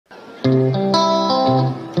Hi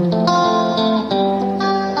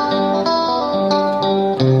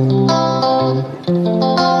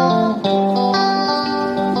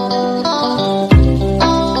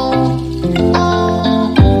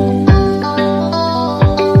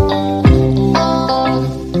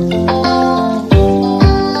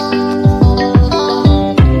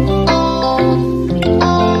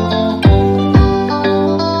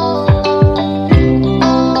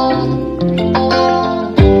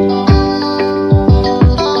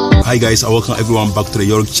guys, I welcome everyone back to the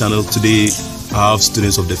YOREC channel. Today I have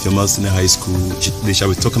students of Daffiama Senior High School. They shall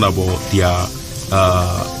be talking about their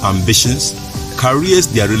ambitions, careers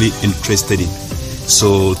they are really interested in.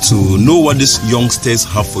 So to know what these youngsters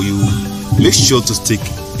have for you, make sure to stick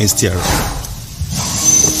and stay around.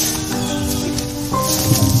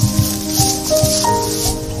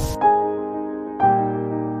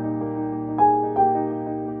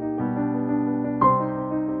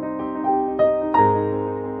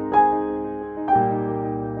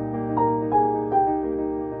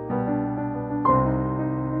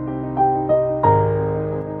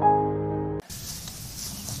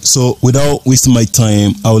 So without wasting my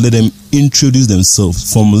time, I'll let them introduce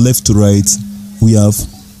themselves from left to right. We have...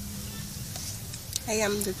 I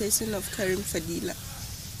am the person of Karim Fadila.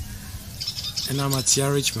 And I'm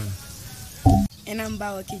Atia Richman. And I'm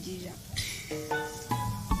Bawa Kijija.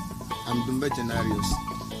 I'm Dumba Janarius.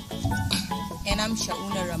 And I'm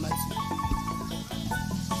Shauna Ramatu.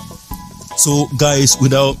 So guys,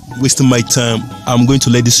 without wasting my time, I'm going to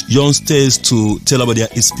let these youngsters to tell about their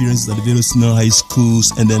experiences at the various senior high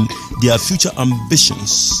schools and then their future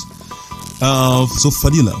ambitions. So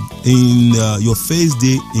Fadila, in your first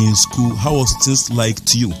day in school, how was things like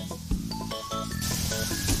to you?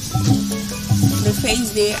 The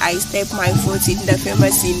first day I stepped my foot in the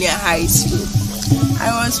famous senior high school,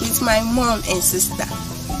 I was with my mom and sister.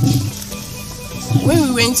 When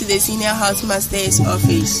we went to the senior housemaster's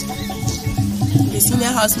office, the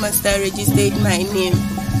senior housemaster registered my name.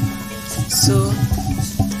 So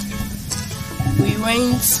we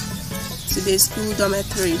went to the school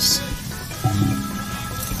dormitories.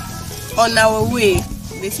 On our way,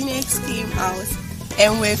 the seniors came out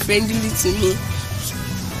and were friendly to me.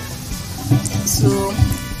 So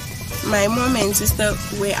my mom and sister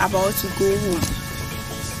were about to go home.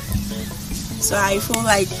 So I felt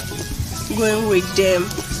like going with them.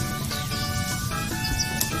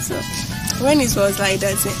 So when it was like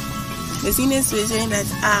that, the seniors were saying that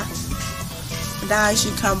that I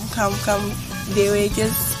should come. They were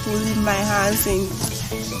just pulling my hands and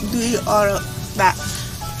doing all of that.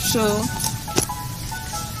 So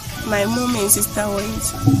my mom and sister went.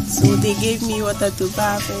 So they gave me water to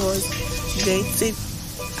bath and they said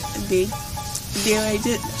they were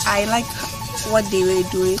just, I like what they were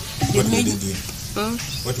doing. What were they doing?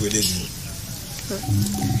 What were they doing?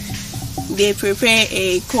 They prepare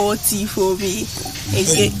a cold tea for me.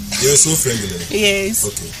 Hey, you're so friendly. Yes.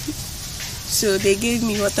 Okay. So they gave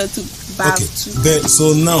me water to bath. Okay.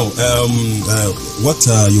 So now, what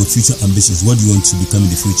are your future ambitions? What do you want to become in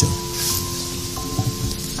the future?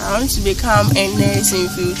 I want to become a nurse in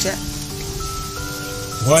future.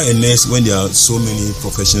 Why a nurse when there are so many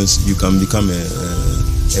professions? You can become a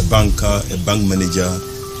banker, a bank manager,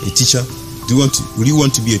 a teacher. Would you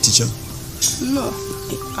want to be a teacher? No.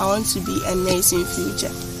 I want to be a nurse in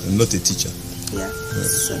future. And not a teacher? Yeah.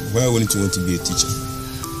 So, why wouldn't you want to be a teacher?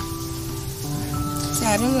 See,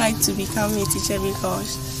 I don't like to become a teacher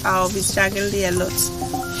because I'll be struggling a lot.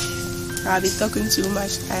 I'll be talking too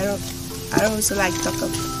much. I don't also like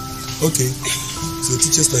talking. Okay. So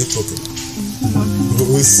teachers like talking.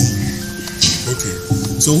 We'll see. Okay.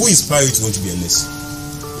 So who inspired you to want to be a nurse?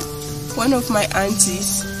 One of my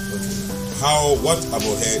aunties. Okay.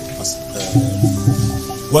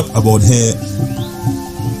 What about her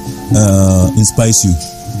inspires you?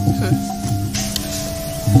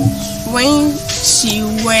 When she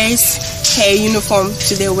wears her uniform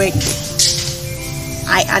to the work,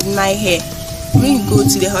 I admire her. When you go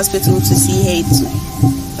to the hospital to see her too,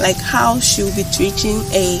 like how she'll be treating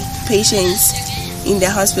a patient in the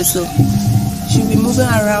hospital, she'll be moving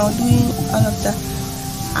around doing all of that.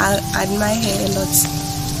 I admire her a lot.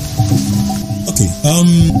 Okay.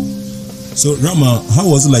 So Rama, how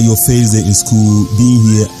was it like your first day in school, being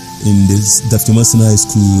here in this Daffiama Senior High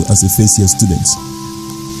School as a first year student?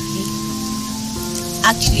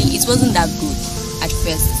 Actually, it wasn't that good at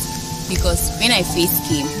first because when I first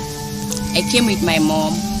came, I came with my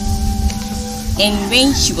mom, and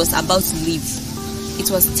when she was about to leave, it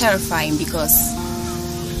was terrifying because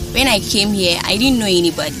when I came here, I didn't know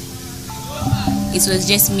anybody. It was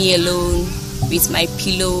just me alone with my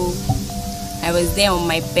pillow I was there on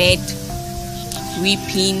my bed,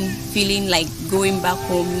 weeping, feeling like going back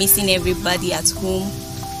home, missing everybody at home.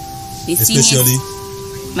 Especially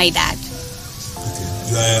my dad. Okay.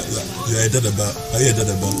 You are a Dadaba. Are you a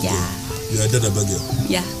Dadaba? Yeah. You are a Dadaba girl?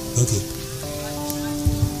 Yeah. Okay.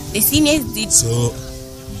 The seniors did. So,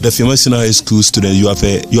 the Daffiama Senior High School student, you have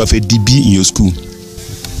a DB in your school.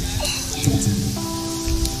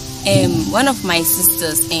 One of my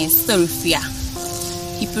sisters in Storifia,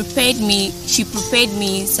 she prepared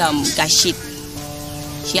me some gashit.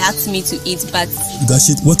 She asked me to eat, but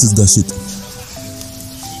Gashit, what is gashit?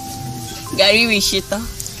 Gari Wishita.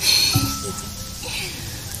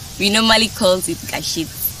 We normally call it gashit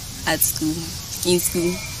at school, in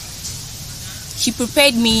school. She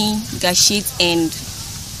prepared me gashit, and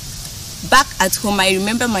back at home, I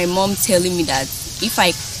remember my mom telling me that if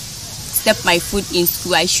I step my foot in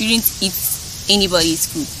school, I shouldn't eat anybody's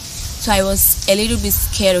food. So I was a little bit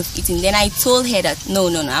scared of eating. Then I told her that no,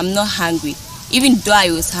 I'm not hungry. Even though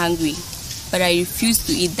I was hungry, but I refused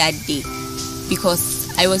to eat that day because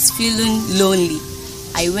I was feeling lonely.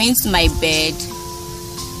 I went to my bed,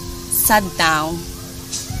 sat down,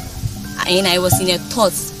 and I was in a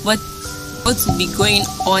thought what would be going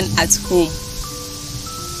on at home.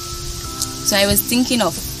 So I was thinking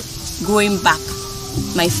of going back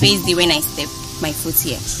my first day when I stepped my foot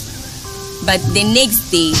here. But the next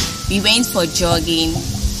day we went for jogging.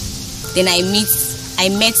 Then I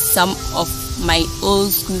met some of my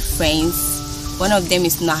old school friends. One of them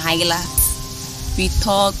is Nahaila. We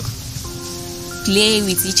talk, play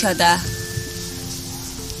with each other.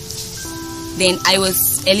 Then I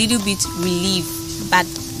was a little bit relieved back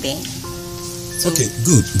then. So, okay,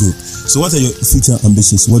 good. So what are your future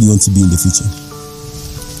ambitions? What do you want to be in the future?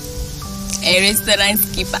 A restaurant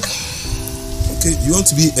keeper. Okay, you want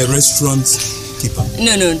to be a restaurant keeper?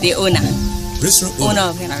 No, the owner. Restaurant owner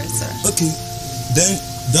of a restaurant. Okay, then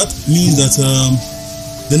that means that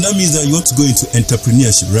you want to go into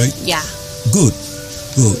entrepreneurship, right? Yeah. Good.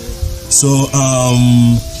 So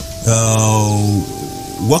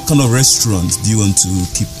what kind of restaurant do you want to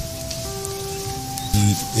keep?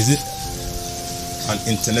 Is it an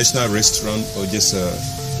international restaurant or just a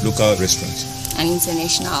local restaurant? An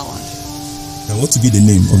international one. And what will be the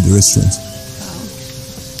name of the restaurant?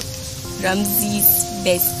 Ramsey's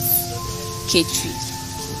Best Catering.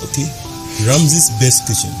 Okay, Ramsey's Best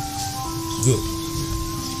Kitchen. Good.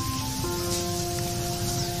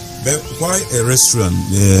 But why a restaurant?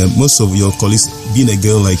 Most of your colleagues, being a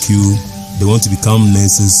girl like you, they want to become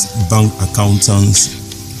nurses, bank accountants,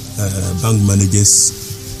 bank managers.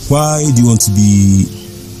 Why do you want to be?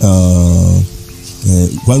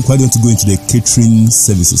 Why do you want to go into the catering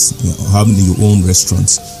services, having your own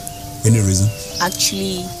restaurants? Any reason?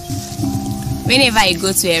 Actually, whenever I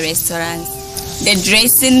go to a restaurant, the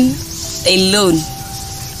dressing alone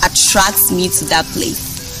attracts me to that place.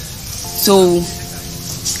 So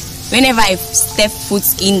whenever I step foot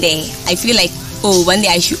in there, I feel like, oh, one day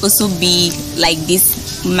I should also be like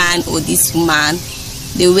this man or this woman.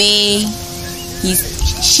 The way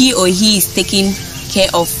she or he is taking care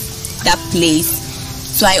of that place.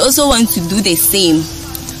 So I also want to do the same,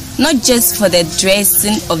 not just for the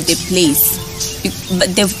dressing of the place,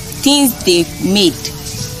 but the things they made,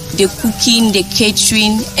 the cooking, the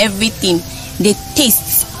catering, everything, the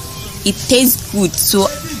taste. It tastes good. So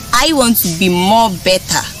I want to be more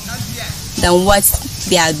better than what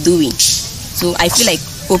they are doing. So I feel like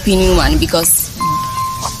opening one because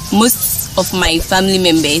most of my family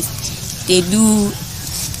members, they do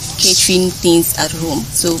catering things at home.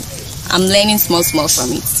 So I'm learning small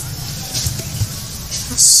from it.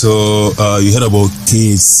 So you heard about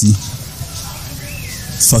KFC,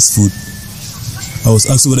 fast food. I was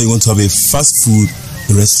asking whether you want to have a fast food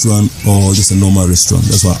restaurant or just a normal restaurant.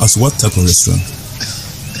 That's why I asked what type of restaurant.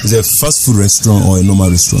 Is it a fast food restaurant or a normal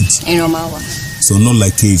restaurant? A normal one. So not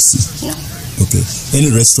like KFC? No. Okay.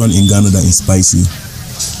 Any restaurant in Ghana that inspires you?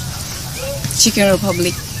 Chicken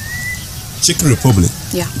Republic. Chicken Republic?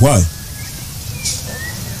 Yeah. Why?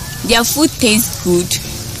 Their food tastes good.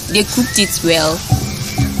 They cooked it well.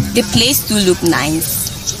 The place do look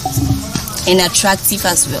nice and attractive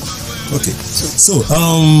as well. Okay. So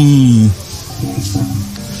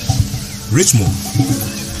Richmond,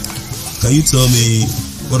 can you tell me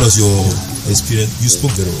what was your experience? You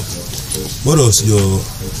spoke very well. What was your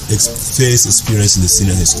first experience in the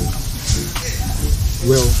senior high school?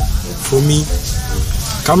 Well, for me,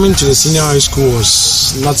 coming to the senior high school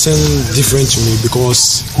was nothing different to me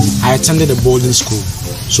because I attended a boarding school,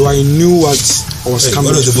 so I knew what was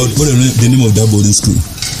coming. What is the name of that boarding school?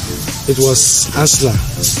 It was Ansla.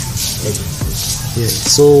 Okay. Yeah,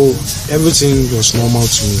 so everything was normal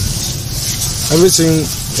to me. everything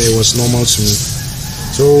was normal to me.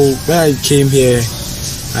 So when I came here,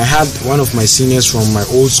 I had one of my seniors from my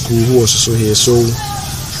old school who was also here. So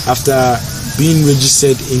after being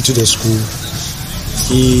registered into the school,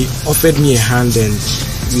 he offered me a hand and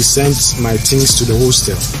we sent my things to the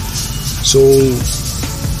hostel. So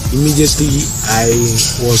immediately I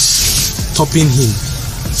was topping him.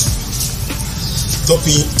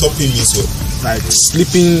 Topping means what? Like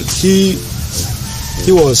sleeping. He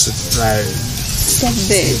was like Top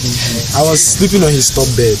bed. I was sleeping on his top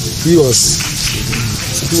bed.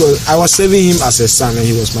 I was serving him as a son and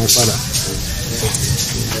he was my father.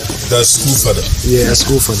 The school father. Yeah, a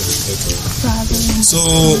school father. Okay. So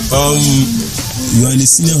you are in a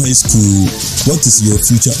senior high school. What is your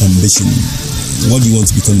future ambition? What do you want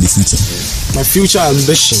to become in the future? My future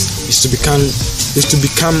ambition is to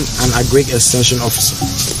become an agric extension officer.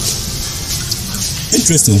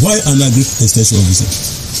 Interesting. Why an agric extension officer?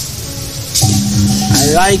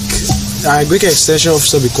 I like agric extension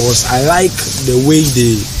officer because I like the way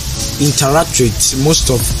they interact with most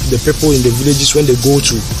of the people in the villages when they go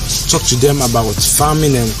to talk to them about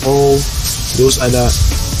farming and all those other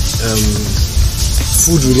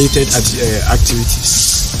food related activities.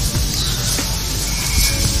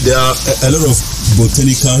 There are a lot of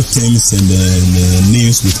botanical terms and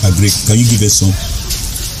names with agric. Can you give us some?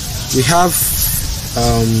 We have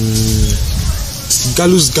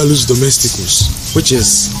Gallus domesticus, which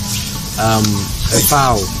is a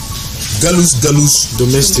fowl. Gallus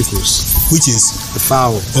domesticus, which is a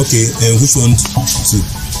fowl. Okay, and which one too?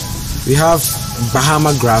 We have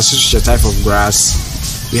Bahama grass, which is a type of grass.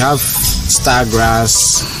 We have star grass,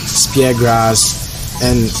 spear grass,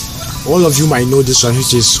 and all of you might know this one,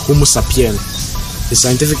 which is Homo sapien, the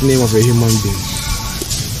scientific name of a human being.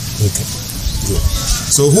 Okay, good.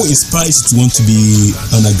 So who inspires you to want to be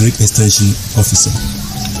an agric extension officer?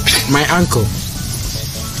 My uncle.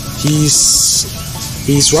 He's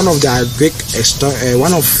one of the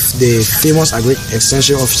one of the famous agric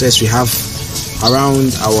extension officers we have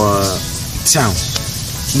around our town.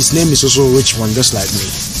 His name is also Richmond, just like me.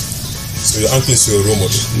 So your uncle is your role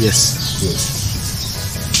model? Yes. Good.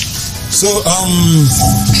 So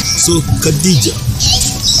Khadija,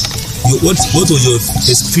 what was your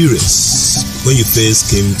experience when you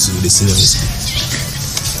first came to the senior high school?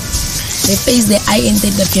 The first day I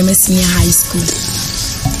entered the Daffiama Senior High School,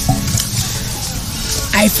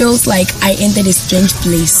 I felt like I entered a strange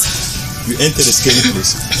place. You entered a scary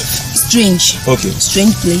place? Strange. Okay.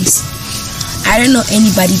 Strange place. I don't know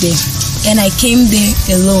anybody there, and I came there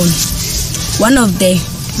alone. One of the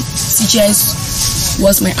teachers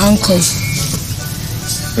was my uncle.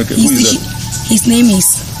 Okay. Who is that? His name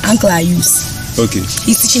is Uncle Ayus. Okay.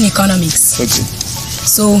 He's teaching economics. Okay.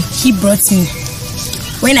 So he brought me.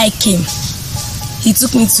 When I came, he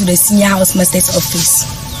took me to the senior housemaster's office.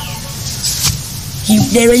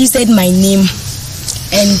 They registered my name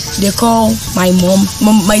and they called my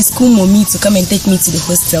my school mommy to come and take me to the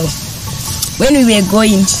hostel. When we were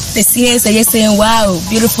going, the seniors were just saying, "Wow,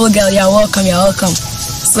 beautiful girl, you're welcome, you're welcome."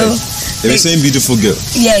 So they were saying beautiful girl.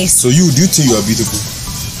 Yes. So do you think you are beautiful?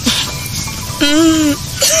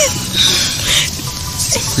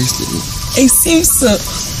 It seems so.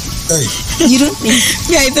 Hey. You don't think?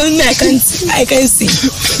 Yeah, I don't know. I can't see.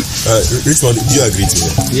 Richmond, do you agree to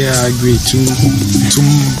that? Yeah, I agree.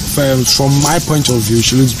 From my point of view,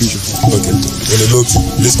 she looks beautiful. Okay.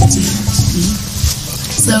 Let's continue.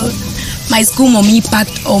 So, my school mommy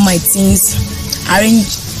packed all my things,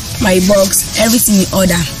 arranged my box, everything in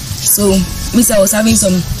order. So, I was having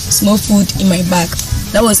some small food in my bag.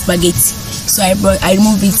 That was spaghetti. So I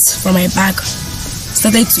removed it from my bag,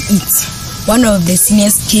 started to eat. One of the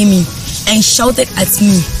seniors came in and shouted at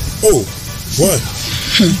me. Oh, what?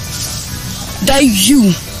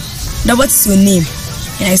 That what's your name?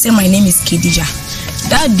 And I said my name is Khadija.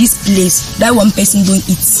 That this place, that one person don't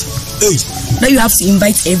eat. Hey. That you have to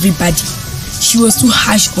invite everybody. She was too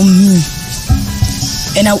harsh on me.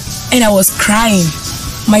 And I was crying.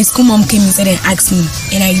 My school mom came inside and asked me,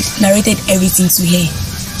 and I narrated everything to her.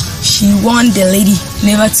 She warned the lady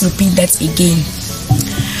never to repeat that again.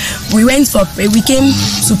 We came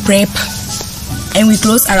to prep and we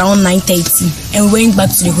closed around 9:30 and we went back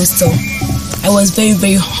to the hostel. I was very,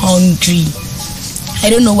 very hungry. I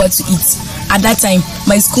don't know what to eat. At that time,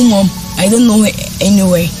 my school mom, I don't know her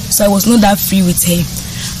anywhere, so I was not that free with her.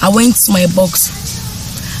 I went to my box.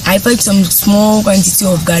 I fetched some small quantity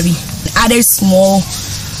of gari, added small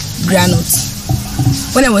granules.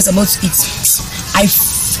 When I was about to eat, I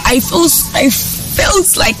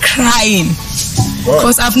felt like crying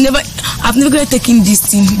because I've never taken this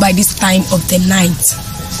thing by this time of the night,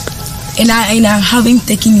 and I haven't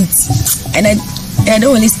taken it. and I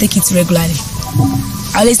don't always take it regularly.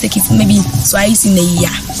 I always take it maybe twice in a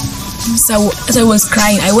year. So as I was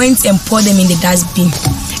crying, I went and poured them in the dustbin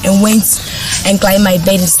and went and climbed my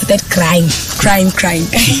bed and started crying.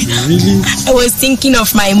 Really? I was thinking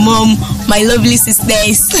of my mom, my lovely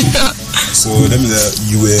sisters. So that means that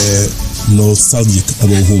you were nostalgic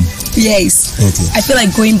about home. Yes. Okay. I feel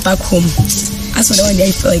like going back home. That's what one day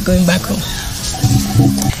I feel like going back home.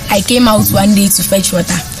 I came out one day to fetch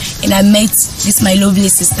water and I met this my lovely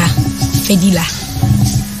sister, Fedila.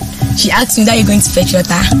 She asked me, that you're going to fetch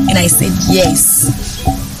water? And I said, yes.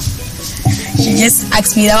 She just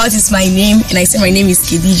asked me, what is my name? And I said, my name is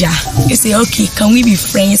Khadija. I said, okay, can we be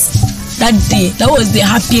friends? That day, that was the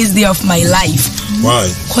happiest day of my life. Why?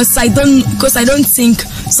 Because I don't think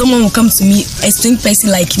someone will come to me, a strange person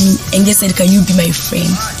like me, and just said, can you be my friend?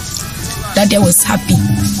 That day I was happy.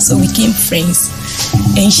 So we became friends.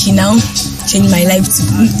 And she now changed my life to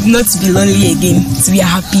not to be lonely again, to be a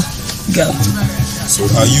happy girl. So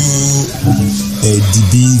are you a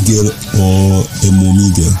DB girl or a mommy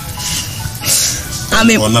girl?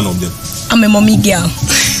 Or none of them? I'm a mommy girl.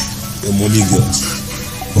 A mommy girl.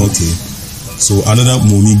 Okay. So another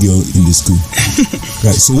mommy girl in the school.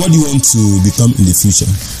 Right. So what do you want to become in the future?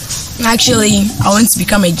 Actually, I want to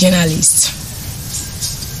become a journalist.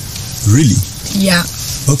 Really? Yeah.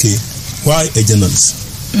 Okay. Why a journalist?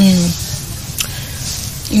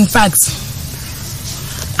 In fact,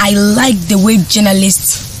 I like the way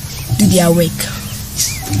journalists do their work,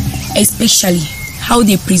 especially how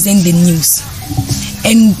they present the news.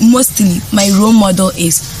 And mostly, my role model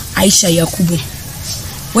is Aisha Yakubu.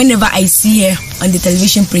 Whenever I see her on the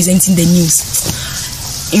television presenting the news,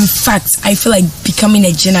 in fact, I feel like becoming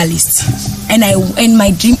a journalist. And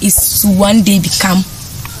my dream is to one day become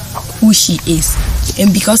who she is.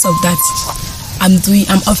 And because of that, I'm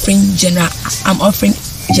offering general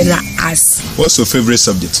arts. What's your favorite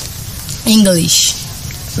subject? English.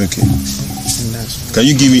 Okay. Can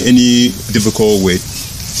you give me any difficult word?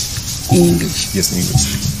 In English. Yes, in English.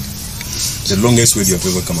 The longest word you have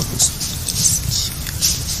ever come across.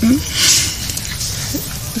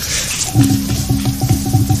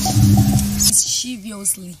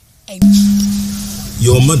 Seriously.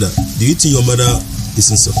 Your mother, do you think your mother is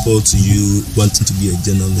in support to you wanting to be a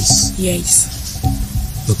journalist? Yes.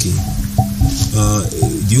 Okay.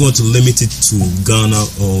 Do you want to limit it to Ghana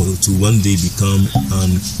or to one day become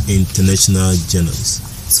an international journalist?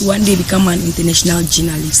 To one day become an international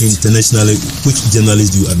journalist. Internationally, which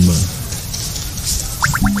journalist do you admire?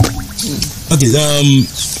 Okay,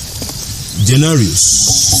 Janarius.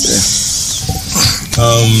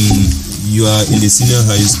 You are in the senior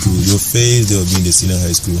high school. Your first day of being in the senior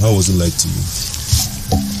high school, how was it like to you?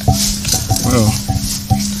 Well,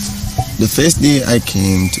 the first day I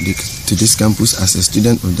came to this campus as a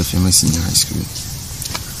student of Daffiama Senior High School,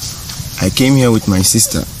 I came here with my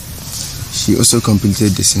sister. She also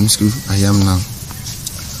completed the same school I am now.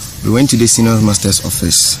 We went to the senior master's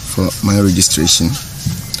office for my registration.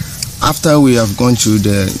 After we have gone through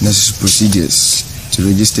the necessary procedures to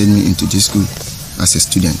register me into this school as a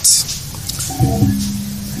student,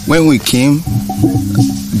 when we came,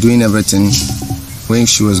 doing everything, when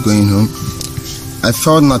she was going home, I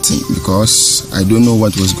felt nothing because I don't know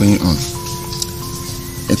what was going on.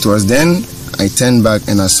 It was then I turned back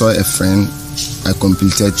and I saw a friend I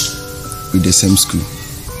completed with the same school.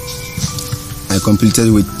 I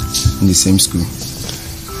completed with in the same school.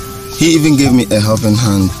 He even gave me a helping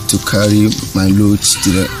hand to carry my load to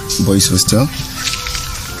the boys' hostel.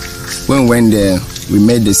 When we went there, we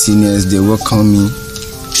met the seniors, they welcomed me.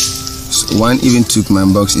 So one even took my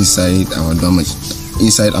box inside our dormitory.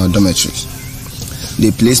 They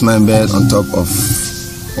placed my bed on top of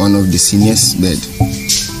one of the seniors' bed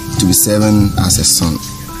to be serving as a son.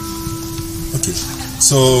 Okay,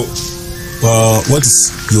 so what is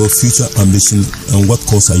your future ambition and what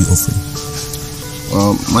course are you offering?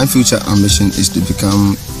 Well, my future ambition is to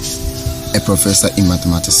become a professor in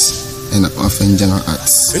mathematics and I'm offering general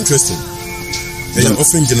arts. Interesting. And you're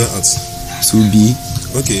offering general arts? To be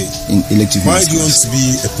in elective. Why do you want to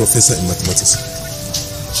be a professor in mathematics?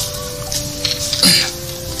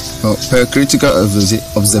 Well, per critical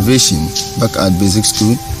observation back at basic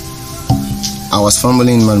school, I was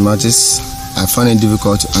fumbling in mathematics. I found it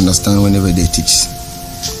difficult to understand whenever they teach.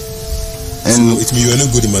 And so it means you are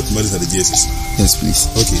not good in mathematics at the GSS? Yes, please.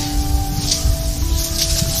 Okay.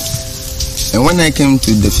 And when I came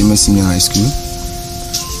to the Daffiama Senior High School,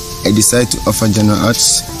 I decided to offer general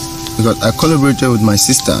arts because I collaborated with my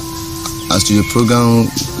sister as to the program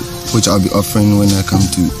which I'll be offering when I come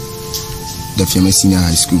to the Daffiama Senior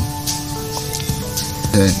High School.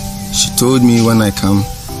 She told me when I come,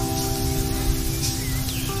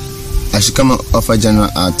 I should come and offer general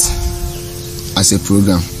art as a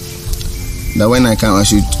program. That when I come, I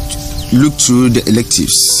should look through the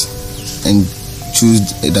electives and choose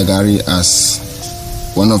Dagari as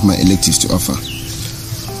one of my electives to offer.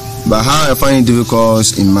 But how I find it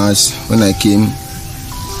difficult in March when I came,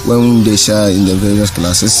 when they share in the various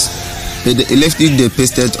classes, the elective they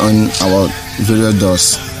pasted on our various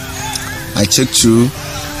doors. I checked through,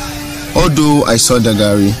 although I saw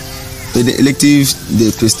Dagari, but the electives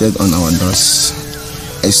they pasted on our doors,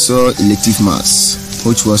 I saw elective maths,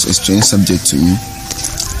 which was a strange subject to me.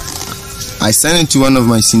 I sent it to one of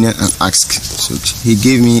my seniors and asked. So he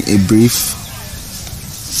gave me a brief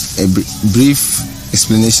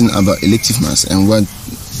explanation about elective maths and what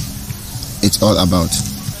it's all about.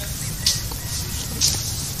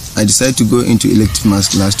 I decided to go into elective maths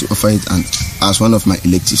class to offer it as one of my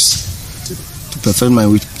electives to perfect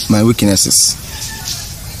my weaknesses.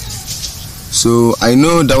 So I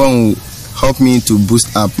know that one will help me to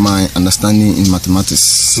boost up my understanding in mathematics.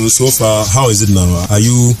 So far, how is it now? Are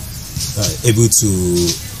you able to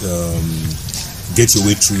get your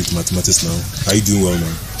way through with mathematics now? Are you doing well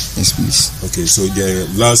now? Yes, please. Okay, so the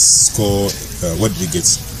last score, what did you get?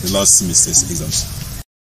 The last semester's exams?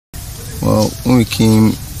 Well, when we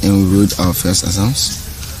came and we wrote our first exams,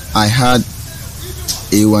 I had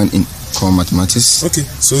A1 in core mathematics. Okay,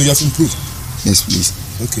 so you have improved? Yes, please.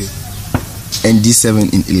 Okay. And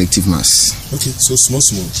D7 in elective maths. Okay, so small.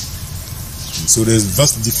 So there's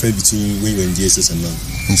vast difference between when you were in DSS and now?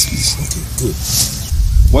 Yes, please. Okay, good.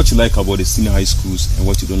 What you like about the senior high schools and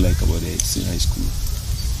what you don't like about the senior high school?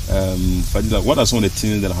 Fadila, what are some of the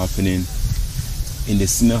things that are happening in the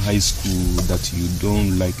senior high school that you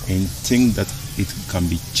don't like and think that it can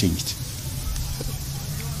be changed?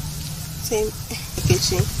 Same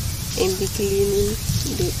kitchen and be cleaning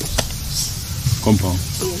the compound.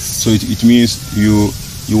 Yes. So it means you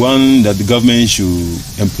want that the government should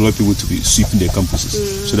employ people to be sweeping their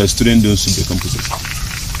campuses so that students don't sweep their campuses.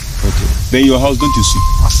 Okay. Then your house, don't you sweep?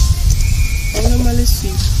 I normally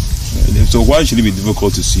sweep. So why should it be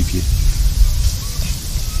difficult to sweep here?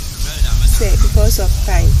 Say because of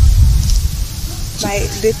time. By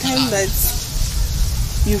the time that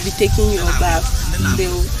you'll be taking your bath,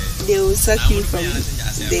 they will suck you from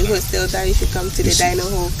the hostel that you should come to the dining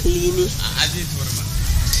hall cleaning.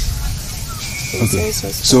 Okay.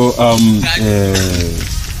 So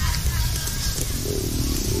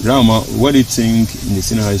Rama, what do you think in the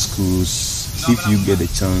senior high schools, if you get a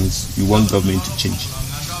chance, you want government to change?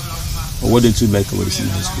 Or what don't you like about the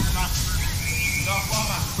senior high school?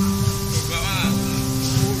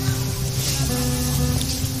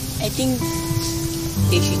 I think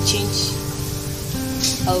they should change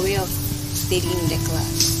our way of studying in the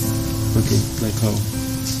class. Okay, like how?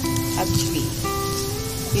 Actually,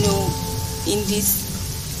 in this,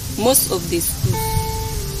 most of the schools,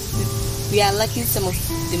 we are lacking some of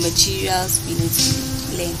the materials we need to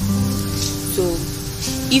learn. So,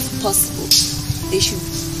 if possible, they should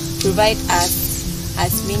provide us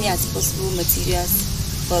as many as possible materials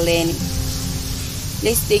for learning.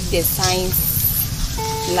 Let's take the science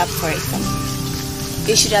lab for example.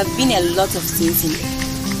 There should have been a lot of things in there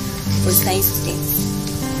for science students.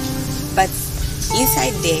 But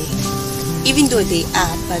inside there, even though they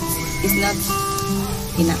are, but it's not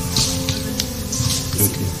enough.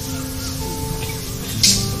 Okay.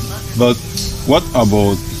 But what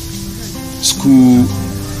about school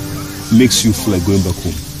makes you feel like going back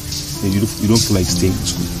home? And you don't feel like staying in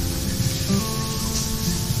school?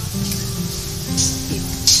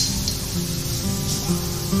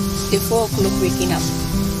 The 4 o'clock waking up.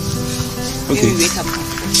 Okay. When we wake up,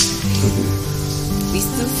 we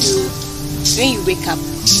still feel, when you wake up,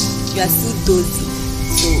 you are still dozing.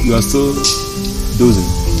 So you are still dozing?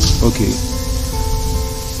 Okay.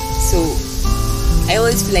 So I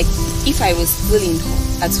always feel like if I was still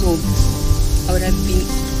at home, I would have been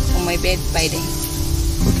on my bed by then.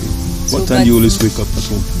 Okay. What time do you always wake up at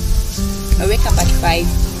home? I wake up at 5,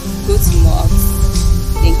 go to mosque,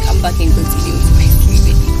 then come back and continue with my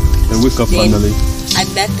sleep again. And wake up finally? At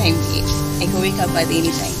that time, I can wake up at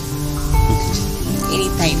any time. Okay.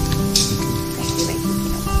 Anytime. I feel like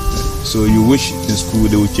waking up. So you wish in school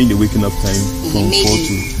they would change the waking up time from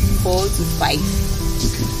maybe 4 to 5.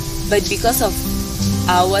 Okay. But because of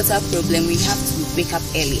our water problem, we have to wake up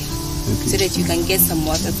earlier so that you can get some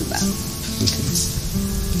water to bath. Okay.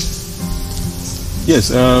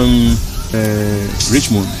 Yes,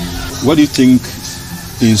 Richmond, what do you think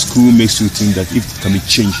in school makes you think that if it can be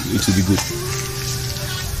changed, it will be good?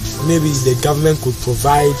 Maybe the government could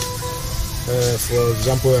provide, for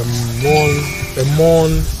example, a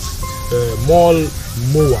mall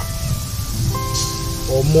mower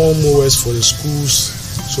or more mowers for the schools.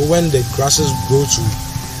 So when the grasses grow to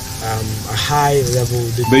a high level,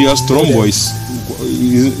 but you are strong boys.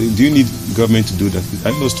 Do you need government to do that?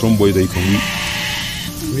 I know strong boys that you can read.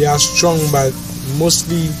 We are strong, but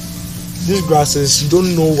mostly these grasses, you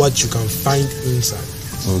don't know what you can find inside.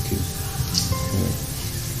 Okay. Yeah.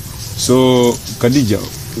 So, Khadija,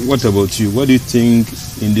 what about you? What do you think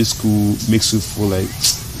in this school makes you feel like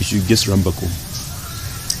you should just run back home?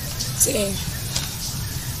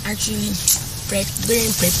 Actually,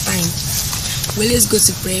 during prep time, we always go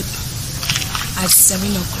to prep at 7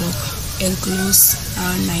 o'clock and close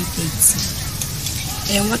around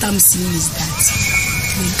 9:30. And what I'm seeing is that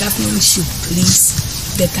the government should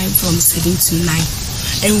please the time from 7 to 9.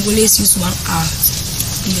 And we always use 1 hour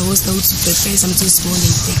in the hostel to prepare something small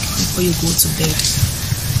and take before you go to bed.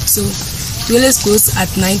 So we always close at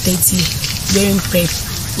 9:30 during prep.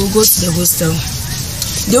 We'll go to the hostel.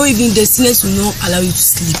 Though even the seniors will not allow you to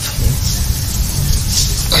sleep.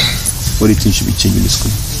 What do you think should be changed in the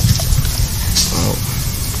school?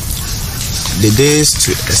 The days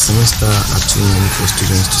to a semester are too many for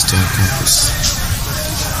students to stay on campus.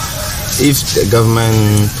 If the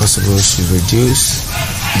government possible should reduce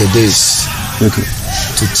the days to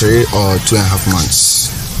 3 or 2.5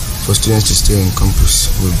 months for students to stay on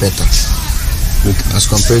campus will be better. As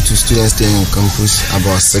compared to students staying on campus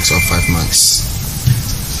about 6 or 5 months.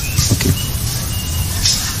 Okay.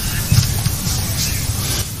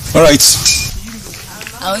 All right.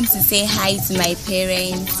 I want to say hi to my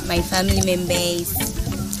parents, my family members,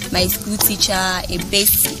 my school teacher, a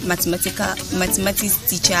best mathematics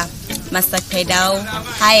teacher, Master Pedal.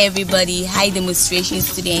 Hi everybody. Hi demonstration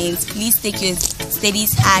students. Please take your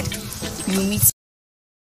studies hard. You meet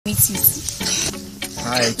you.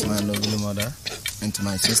 Hi to my lovely mother and to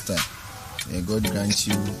my sister. May God grant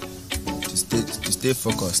you to stay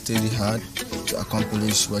focused, study hard, to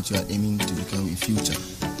accomplish what you are aiming to become in future.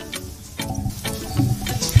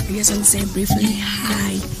 I just want to say briefly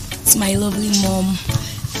hi to my lovely mom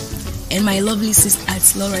and my lovely sister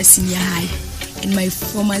at Laura Senior High in my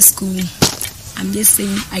former school. I just say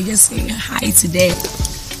hi to them.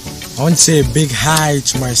 I want to say a big hi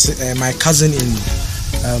to my cousin in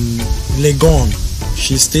Legon.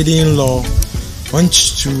 She's studying law. I want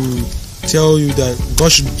to tell you that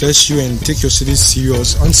God should bless you and take your studies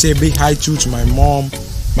serious. I want to say a big hi too to my mom,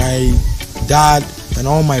 my dad, and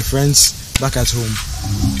all my friends back at home.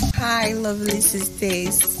 Hi, lovely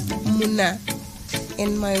sisters, Muna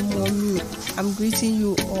and my mommy. I'm greeting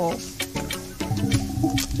you all.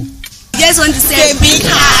 Just want to say a big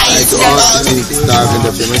hi to all the staff in the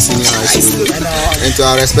Daffiama Senior High School and to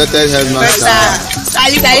our respected headmaster.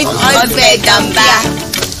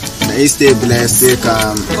 May you stay blessed, stay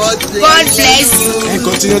calm. God bless you. And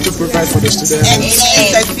continue to provide for the students.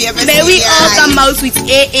 May we all come out with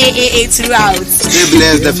AAAA throughout. Stay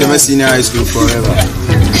blessed, Daffiama Senior High School forever.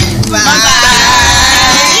 Bye.